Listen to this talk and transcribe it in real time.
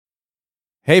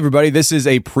Hey everybody, this is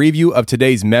a preview of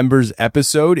today's members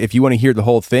episode. If you want to hear the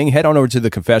whole thing, head on over to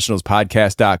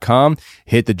theconfessionalspodcast.com,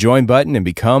 hit the join button, and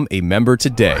become a member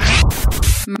today.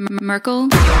 Merkel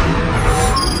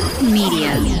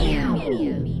Media.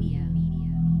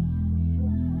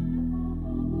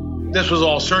 This was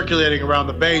all circulating around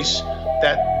the base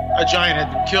that a giant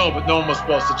had been killed, but no one was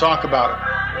supposed to talk about it.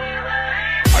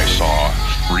 I saw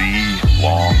 3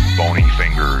 long, bony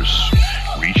fingers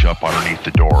reach up underneath the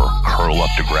door, curl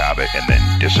up to grab it, and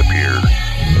then disappear.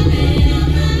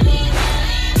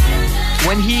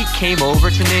 When he came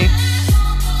over to me,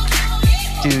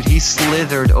 dude, he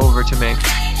slithered over to me.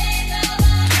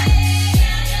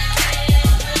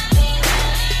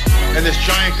 And this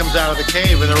giant comes out of the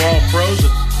cave, and they're all frozen.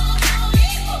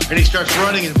 And he starts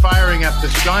running and firing at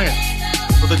this giant.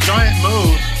 Well, the giant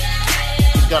moves.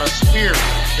 He's got a spear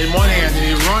in one hand, and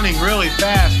he's running really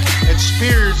fast and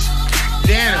spears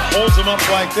Dan and holds him up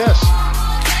like this.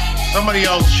 Somebody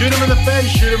yells, shoot him in the face,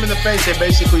 shoot him in the face. They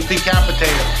basically decapitate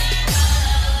him.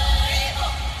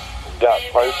 Got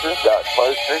closer.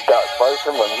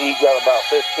 When he got about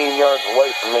 15 yards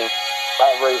away from me, I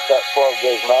raised that 12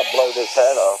 gauge and I blowed his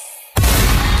head off.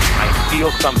 I feel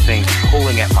something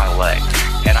pulling at my leg,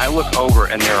 and I look over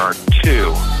and there are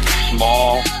 2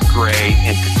 small gray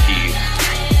entities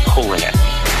pulling at me.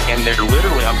 And they're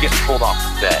literally, I'm getting pulled off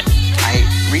the bed. I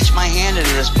reached my hand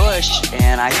into this bush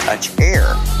and I touched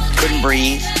air. Couldn't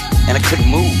breathe and I couldn't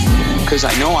move because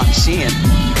I know I'm seeing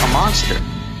a monster.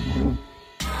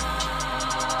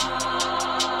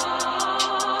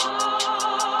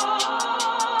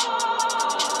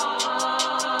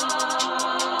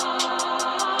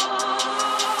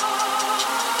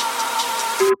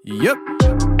 Yep.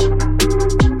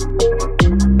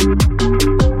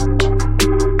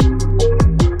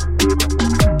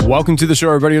 Welcome to the show,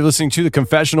 everybody. You're listening to The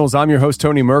Confessionals. I'm your host,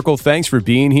 Tony Merkel. Thanks for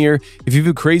being here. If you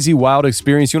have a crazy, wild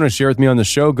experience you want to share with me on the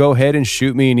show, go ahead and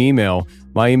shoot me an email.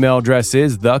 My email address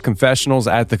is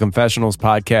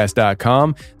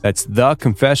theconfessionals@theconfessionalspodcast.com. That's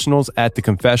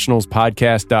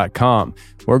theconfessionals@theconfessionalspodcast.com.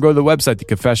 Or go to the website,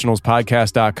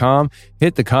 theconfessionalspodcast.com,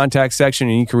 hit the contact section,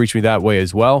 and you can reach me that way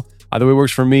as well. Either way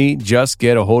works for me. Just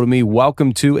get a hold of me.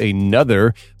 Welcome to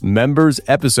another members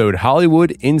episode.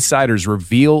 Hollywood Insiders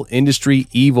Reveal Industry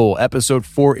Evil, episode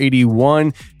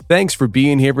 481. Thanks for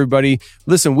being here, everybody.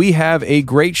 Listen, we have a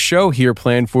great show here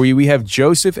planned for you. We have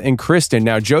Joseph and Kristen.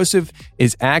 Now, Joseph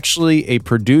is actually a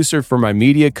producer for my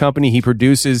media company. He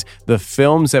produces the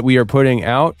films that we are putting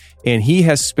out, and he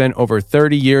has spent over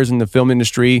 30 years in the film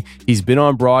industry. He's been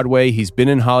on Broadway. He's been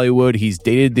in Hollywood. He's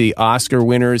dated the Oscar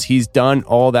winners. He's done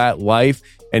all that life,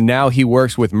 and now he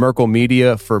works with Merkel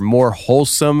Media for more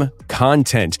wholesome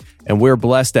content. And we're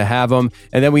blessed to have him.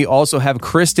 And then we also have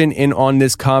Kristen in on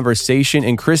this conversation.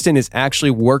 And Kristen is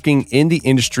actually working in the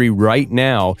industry right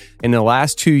now. In the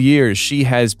last 2 years, she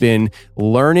has been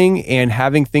learning and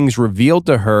having things revealed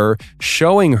to her,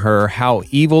 showing her how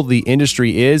evil the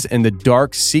industry is and the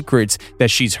dark secrets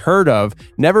that she's heard of,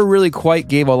 never really quite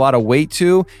gave a lot of weight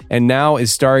to, and now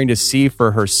is starting to see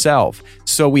for herself.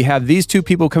 So we have these 2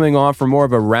 people coming on for more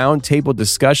of a roundtable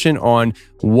discussion on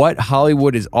what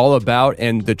Hollywood is all about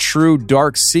and the true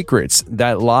dark secrets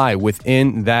that lie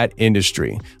within that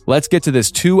industry. Let's get to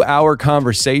this 2-hour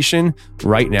conversation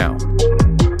right now.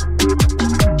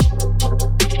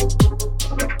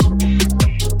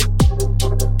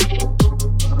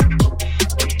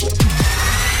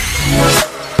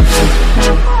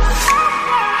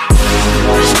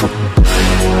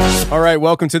 All right,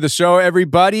 welcome to the show,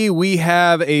 everybody. We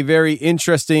have a very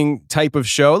interesting type of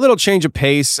show, a little change of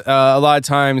pace. A lot of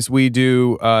times we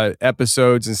do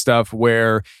episodes and stuff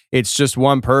where it's just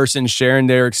one person sharing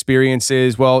their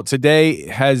experiences. Well, today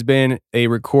has been a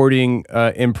recording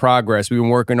in progress. We've been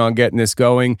working on getting this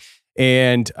going,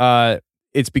 and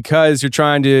it's because you're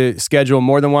trying to schedule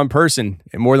more than one person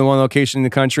in more than one location in the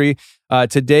country.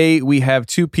 Today, we have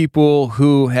 2 people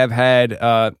who have had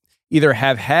either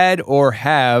have had or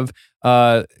have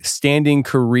standing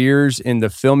careers in the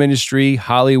film industry,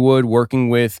 Hollywood, working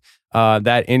with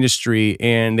that industry.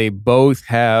 And they both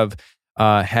have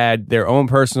had their own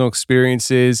personal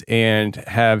experiences and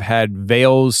have had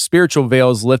veils, spiritual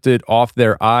veils lifted off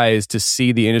their eyes to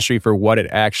see the industry for what it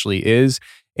actually is.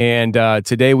 And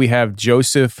today we have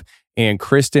Joseph and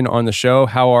Kristen on the show.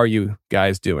 How are you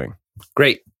guys doing?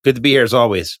 Great. Good to be here as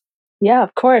always. Yeah,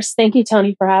 of course. Thank you,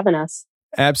 Tony, for having us.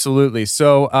 Absolutely.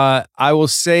 So I will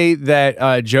say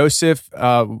that Joseph,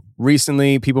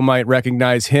 recently people might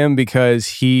recognize him because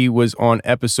he was on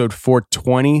episode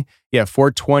 420. Yeah,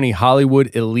 420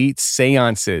 Hollywood Elite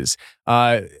Seances.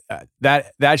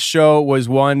 That show was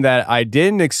one that I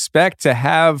didn't expect to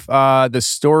have the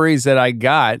stories that I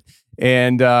got.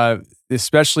 And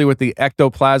especially with the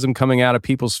ectoplasm coming out of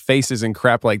people's faces and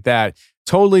crap like that.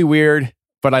 Totally weird,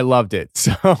 but I loved it.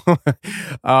 So,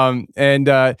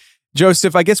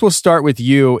 Joseph, I guess we'll start with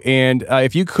you. And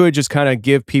if you could just kind of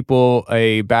give people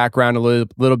a background a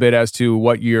little bit as to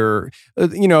what your,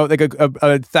 like a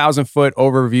 1,000-foot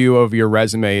overview of your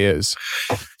resume is.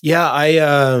 Yeah,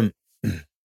 I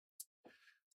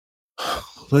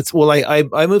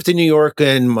moved to New York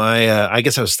and I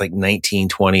guess I was like 19,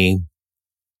 20,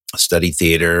 studied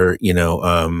theater,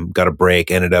 got a break,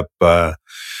 ended up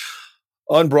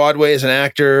on Broadway as an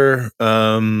actor.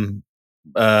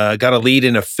 Got a lead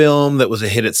in a film that was a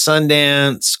hit at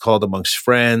Sundance called Amongst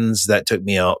Friends. That took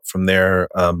me out from there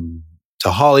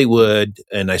to Hollywood,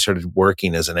 and I started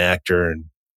working as an actor.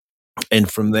 And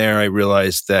from there, I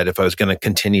realized that if I was going to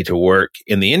continue to work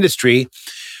in the industry,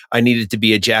 I needed to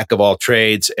be a jack of all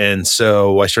trades. And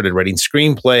so I started writing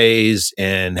screenplays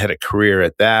and had a career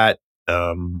at that.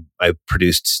 I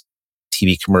produced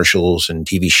TV commercials and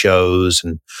TV shows,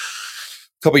 and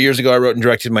a couple of years ago, I wrote and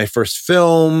directed my first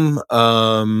film.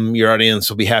 Your audience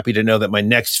will be happy to know that my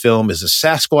next film is a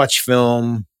Sasquatch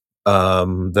film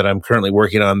that I'm currently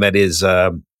working on. That is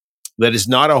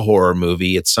not a horror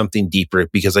movie. It's something deeper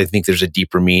because I think there's a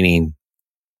deeper meaning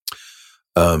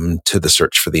to the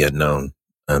search for the unknown.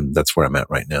 That's where I'm at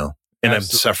right now. And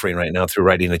Absolutely. I'm suffering right now through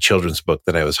writing a children's book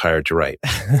that I was hired to write.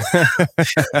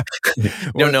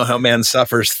 Don't know how man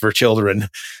suffers for children.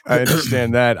 I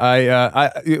understand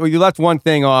that. You left one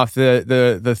thing off,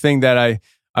 the thing that I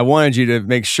wanted you to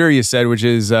make sure you said, which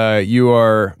is you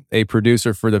are a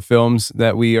producer for the films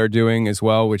that we are doing as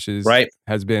well, which is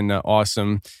has been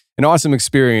awesome. An awesome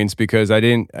experience because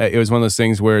it was one of those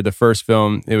things where the first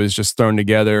film, it was just thrown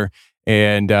together.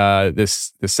 And the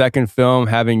second film,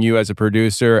 having you as a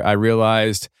producer, I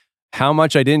realized how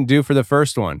much I didn't do for the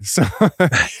first one. So,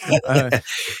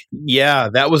 yeah,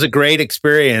 that was a great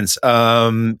experience.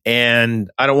 And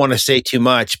I don't want to say too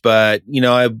much, but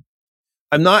I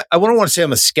wouldn't want to say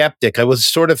I'm a skeptic. I was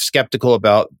sort of skeptical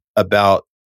about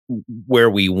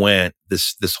where we went,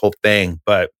 this whole thing,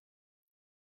 but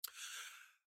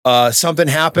something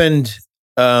happened.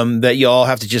 That you all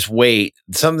have to just wait.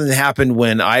 Something happened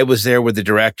when I was there with the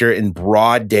director in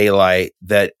broad daylight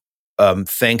that,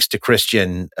 thanks to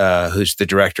Christian, who's the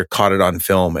director, caught it on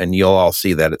film, and you'll all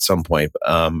see that at some point.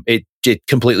 It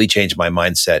completely changed my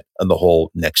mindset on the whole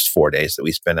next 4 days that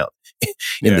we spent out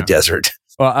in the desert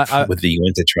with the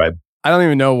Uinta tribe. I don't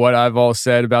even know what I've all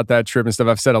said about that trip and stuff.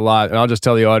 I've said a lot, and I'll just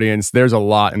tell the audience, there's a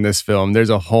lot in this film. There's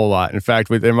a whole lot. In fact,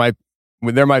 there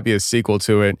might be a sequel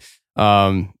to it.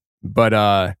 But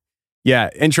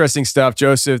interesting stuff,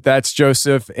 Joseph. That's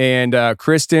Joseph. And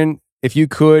Kristen, if you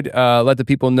could let the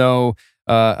people know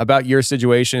about your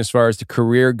situation as far as the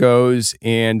career goes,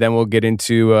 and then we'll get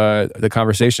into the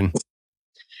conversation.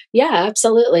 Yeah,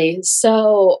 absolutely.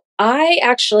 So I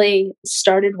actually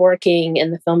started working in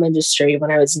the film industry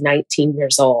when I was 19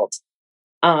 years old.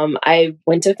 I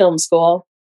went to film school.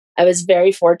 I was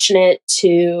very fortunate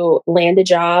to land a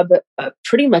job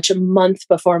pretty much a month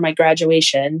before my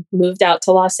graduation, moved out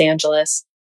to Los Angeles.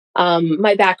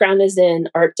 My background is in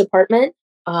art department.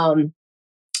 And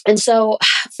so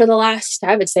for the last,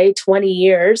 I would say 20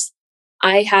 years,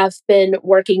 I have been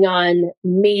working on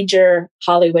major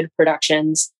Hollywood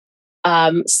productions.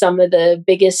 Some of the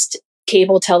biggest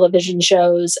cable television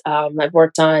shows. I've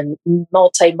worked on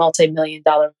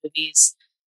multi-million-dollar movies.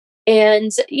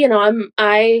 And,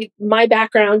 my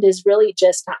background is really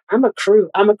just, I'm a crew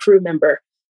member.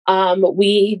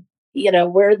 We're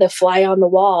the fly on the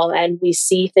wall and we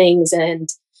see things, and,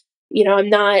 I'm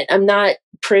not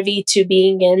privy to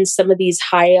being in some of these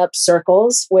high up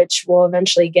circles, which we'll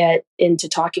eventually get into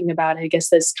talking about. I guess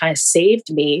this kind of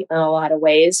saved me in a lot of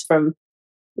ways from,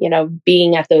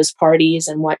 being at those parties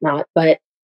and whatnot. But,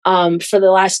 for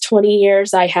the last 20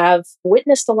 years, I have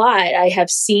witnessed a lot. I have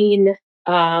seen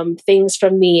things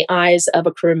from the eyes of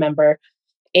a crew member.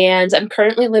 And I'm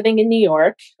currently living in New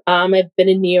York. I've been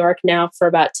in New York now for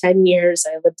about 10 years.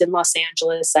 I lived in Los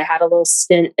Angeles. I had a little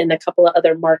stint in a couple of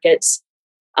other markets.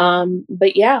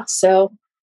 But yeah, so,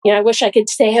 I wish I could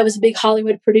say I was a big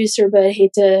Hollywood producer, but I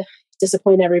hate to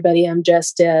disappoint everybody. I'm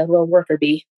just a little worker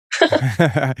bee.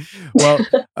 Well,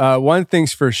 one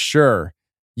thing's for sure.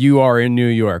 You are in New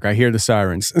York. I hear the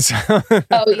sirens. Oh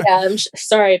yeah. I'm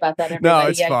sorry about that, everybody. No,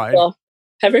 it's fine.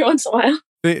 Every once in a while.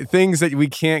 things that we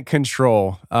can't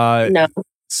control. No.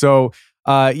 So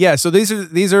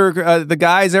these are the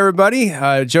guys, everybody,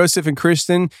 Joseph and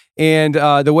Kristen. And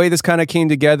the way this kind of came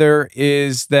together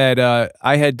is that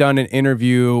I had done an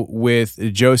interview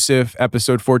with Joseph,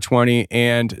 episode 420,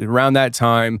 and around that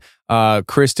time,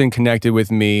 Kristen connected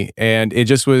with me, and it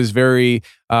just was very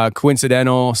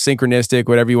coincidental, synchronistic,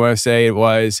 whatever you want to say it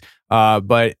was.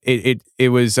 But it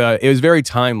was very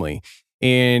timely.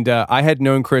 And I had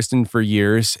known Kristen for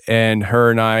years, and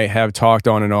her and I have talked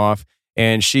on and off.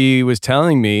 And she was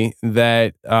telling me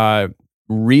that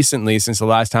recently, since the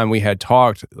last time we had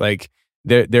talked, like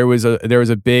there was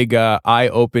a big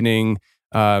eye-opening.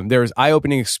 There was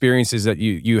eye-opening experiences that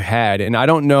you had, and I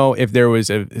don't know if there was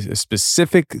a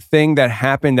specific thing that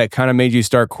happened that kind of made you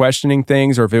start questioning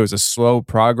things, or if it was a slow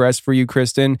progress for you,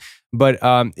 Kristen. But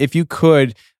if you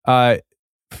could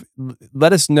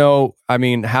let us know, I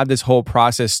mean, how this whole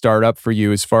process started up for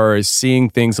you as far as seeing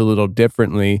things a little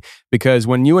differently. Because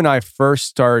when you and I first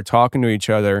started talking to each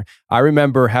other, I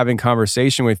remember having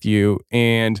conversation with you,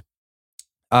 and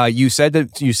you said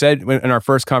in our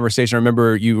first conversation, I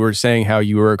remember you were saying how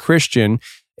you were a Christian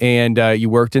and you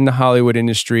worked in the Hollywood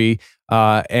industry.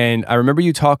 And I remember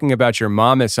you talking about your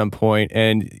mom at some point,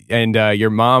 and your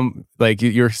mom, like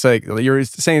you're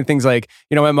saying things like,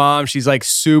 you know, my mom, she's like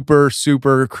super,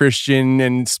 super Christian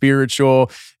and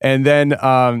spiritual. And then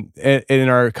in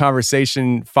our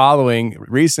conversation following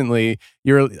recently,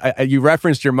 you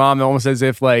referenced your mom almost as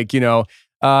if like, you know,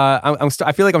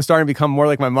 I feel like I'm starting to become more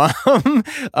like my mom.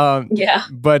 Yeah.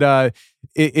 But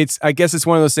I guess it's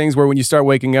one of those things where when you start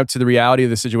waking up to the reality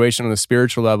of the situation on the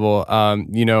spiritual level,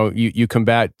 you know, you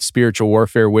combat spiritual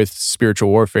warfare with spiritual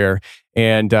warfare,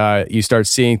 and you start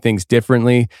seeing things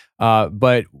differently.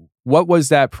 But what was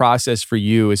that process for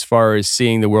you as far as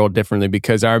seeing the world differently?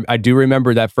 Because I do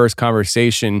remember that first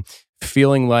conversation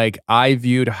feeling like I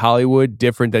viewed Hollywood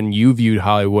different than you viewed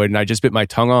Hollywood. And I just bit my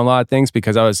tongue on a lot of things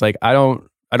because I was like, I don't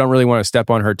really want to step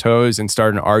on her toes and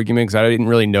start an argument because I didn't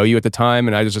really know you at the time.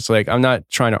 And I was just like, I'm not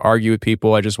trying to argue with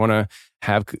people. I just want to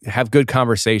have good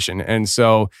conversation. And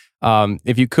so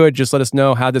if you could just let us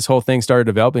know how this whole thing started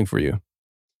developing for you.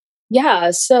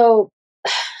 Yeah. So,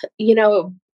 you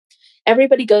know,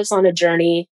 everybody goes on a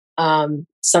journey.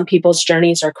 Some people's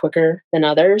journeys are quicker than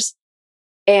others.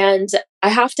 And I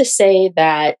have to say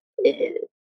that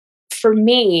for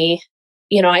me,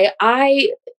 you know,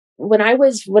 when I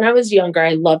was younger,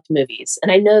 I loved movies.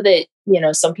 And I know that, you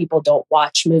know, some people don't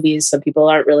watch movies, some people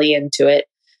aren't really into it,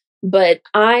 but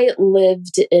I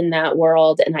lived in that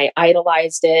world and I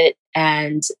idolized it,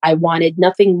 and I wanted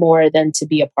nothing more than to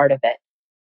be a part of it.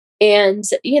 And,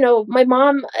 you know, my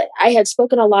mom, I had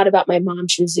spoken a lot about my mom.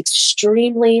 She was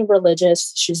extremely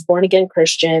religious. She was born again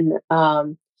Christian.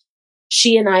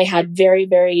 She and I had very,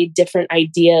 very different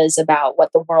ideas about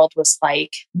what the world was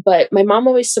like. But my mom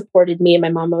always supported me. And my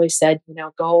mom always said, you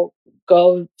know, go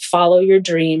follow your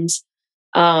dreams.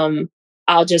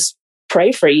 I'll just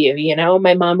pray for you. You know,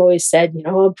 my mom always said, you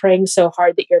know, I'm praying so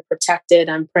hard that you're protected.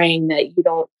 I'm praying that you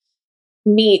don't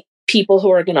meet people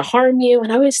who are going to harm you.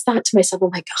 And I always thought to myself, I'm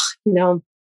like, oh, you know,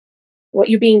 what,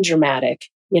 you're being dramatic,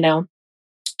 you know?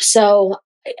 So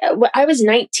I was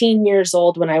 19 years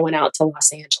old when I went out to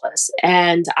Los Angeles,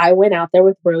 and I went out there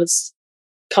with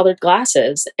rose-colored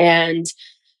glasses. And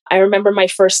I remember my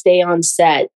first day on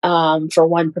set for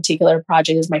one particular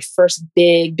project. It was my first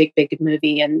big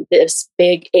movie, and this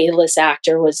big A-list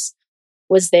actor was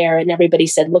there, and everybody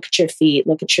said, look at your feet,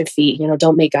 you know,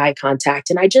 don't make eye contact.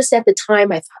 And I just, at the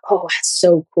time, I thought, oh, that's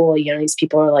so cool. You know, these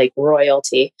people are like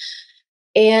royalty.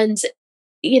 And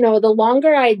you know, the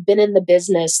longer I'd been in the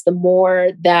business, the more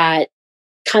that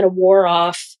kind of wore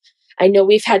off. I know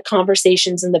we've had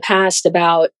conversations in the past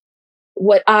about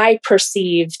what I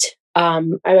perceived.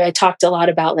 I talked a lot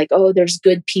about like, oh, there's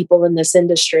good people in this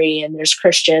industry, and there's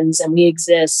Christians, and we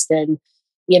exist. And,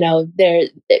 you know,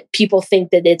 people think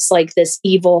that it's like this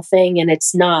evil thing, and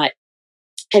it's not.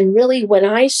 And really, when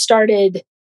I started,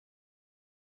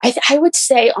 I would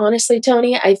say, honestly,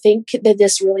 Tony, I think that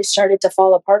this really started to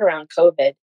fall apart around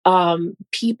COVID.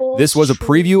 This was a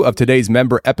preview of today's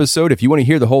member episode. If you want to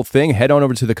hear the whole thing, head on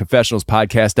over to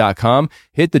theconfessionalspodcast.com,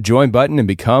 hit the join button, and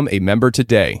become a member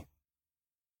today.